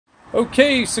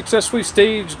Okay, successfully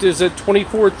staged is at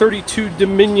 2432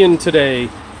 Dominion today,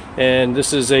 and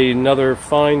this is another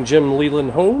fine Jim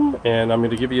Leland home, and I'm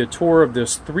going to give you a tour of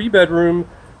this 3-bedroom,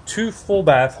 2 full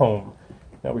bath home.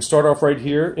 Now we start off right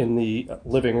here in the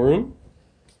living room.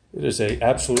 It is an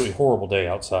absolutely horrible day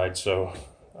outside, so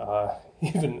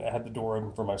even had the door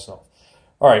open for myself.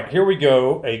 All right, here we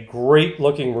go. A great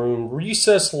looking room,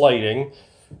 recessed lighting,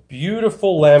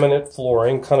 beautiful laminate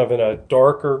flooring, kind of in a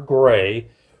darker gray.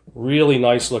 Really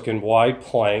nice looking wide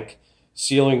plank,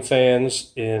 ceiling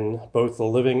fans in both the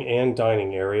living and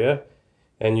dining area,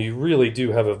 and you really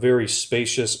do have a very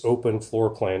spacious open floor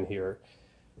plan here.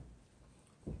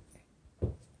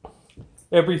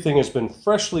 Everything has been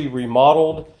freshly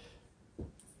remodeled,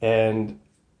 and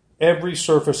every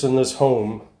surface in this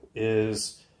home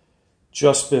is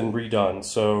just been redone.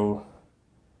 So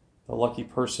the lucky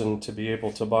person to be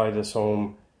able to buy this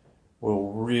home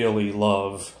will really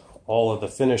love all of the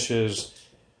finishes,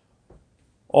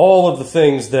 all of the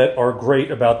things that are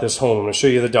great about this home. I'm going to show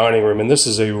you the dining room, and this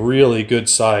is a really good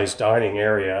sized dining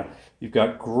area. You've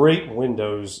got great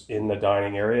windows in the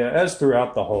dining area, as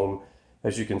throughout the home,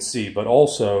 as you can see, but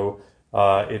also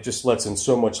it just lets in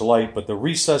so much light, but the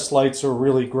recessed lights are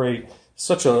really great.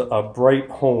 Such a bright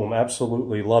home,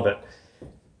 absolutely love it.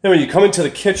 Then when you come into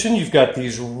the kitchen, you've got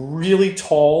these really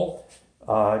tall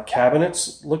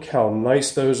cabinets. Look how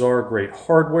nice those are. Great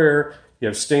hardware. You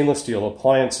have stainless steel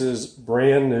appliances,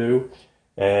 brand new,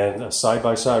 and a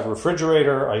side-by-side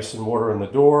refrigerator, ice and water in the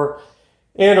door,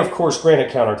 and of course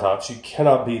granite countertops. You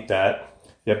cannot beat that.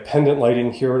 You have pendant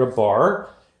lighting here at a bar,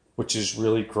 which is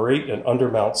really great, an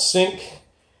undermount sink,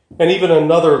 and even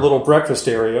another little breakfast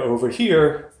area over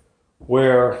here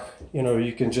where, you know,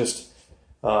 you can just,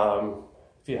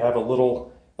 if you have a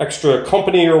little extra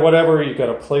company or whatever, you've got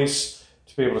a place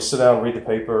to be able to sit down, read the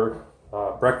paper,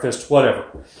 breakfast,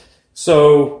 whatever.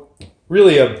 So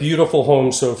really a beautiful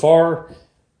home so far,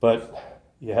 but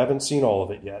you haven't seen all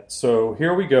of it yet. So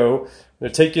here we go. I'm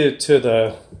going to take you to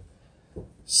the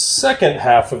second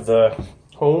half of the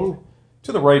home.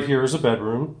 To the right here is a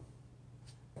bedroom,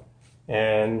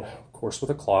 and of course with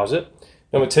a closet.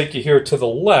 I'm going to take you here to the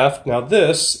left. Now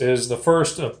this is the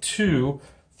first of 2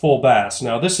 full baths.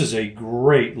 Now this is a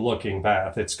great looking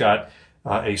bath. It's got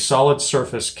a solid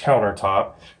surface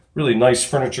countertop, really nice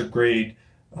furniture grade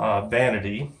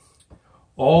vanity,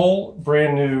 all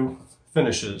brand new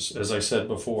finishes, as I said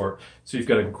before. So you've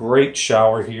got a great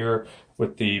shower here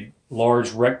with the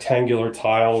large rectangular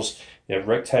tiles. You have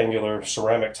rectangular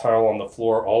ceramic tile on the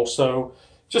floor also.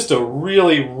 Just a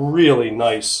really, really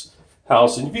nice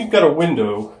house. And you've got a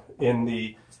window in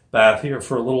the bath here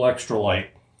for a little extra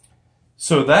light.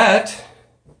 So that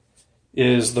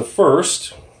is the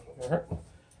first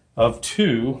of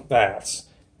 2 baths.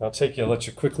 I'll let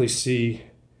you quickly see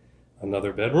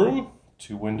another bedroom,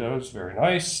 2 windows, very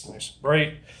nice, nice and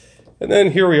bright. And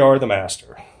then here we are, the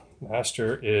master.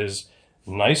 Master is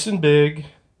nice and big,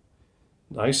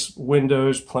 nice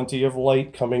windows, plenty of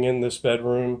light coming in this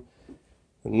bedroom.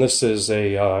 And this is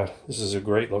a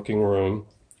great looking room.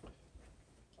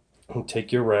 I'll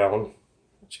take you around,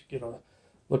 let you get a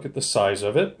look at the size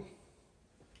of it.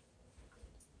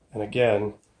 And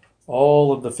again,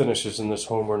 all of the finishes in this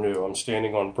home are new. I'm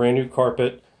standing on brand new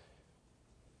carpet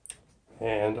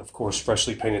and of course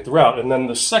freshly painted throughout. And then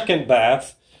the second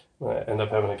bath, I end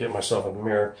up having to get myself in the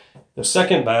mirror. The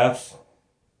second bath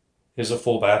is a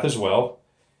full bath as well,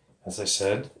 as I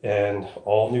said, and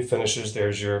all new finishes.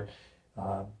 There's your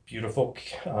beautiful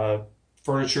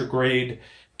furniture grade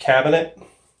cabinet,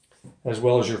 as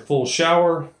well as your full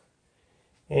shower,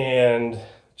 and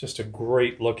just a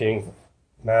great looking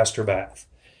master bath.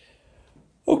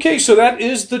 Okay, so that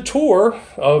is the tour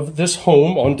of this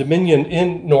home on Dominion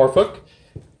in Norfolk.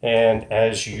 And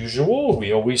as usual,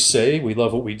 we always say we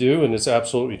love what we do, and it's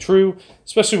absolutely true,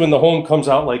 especially when the home comes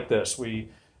out like this. We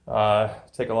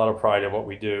take a lot of pride in what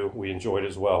we do. We enjoy it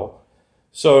as well.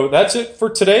 So that's it for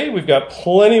today. We've got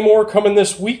plenty more coming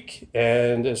this week.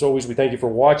 And as always, we thank you for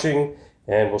watching,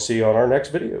 and we'll see you on our next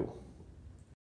video.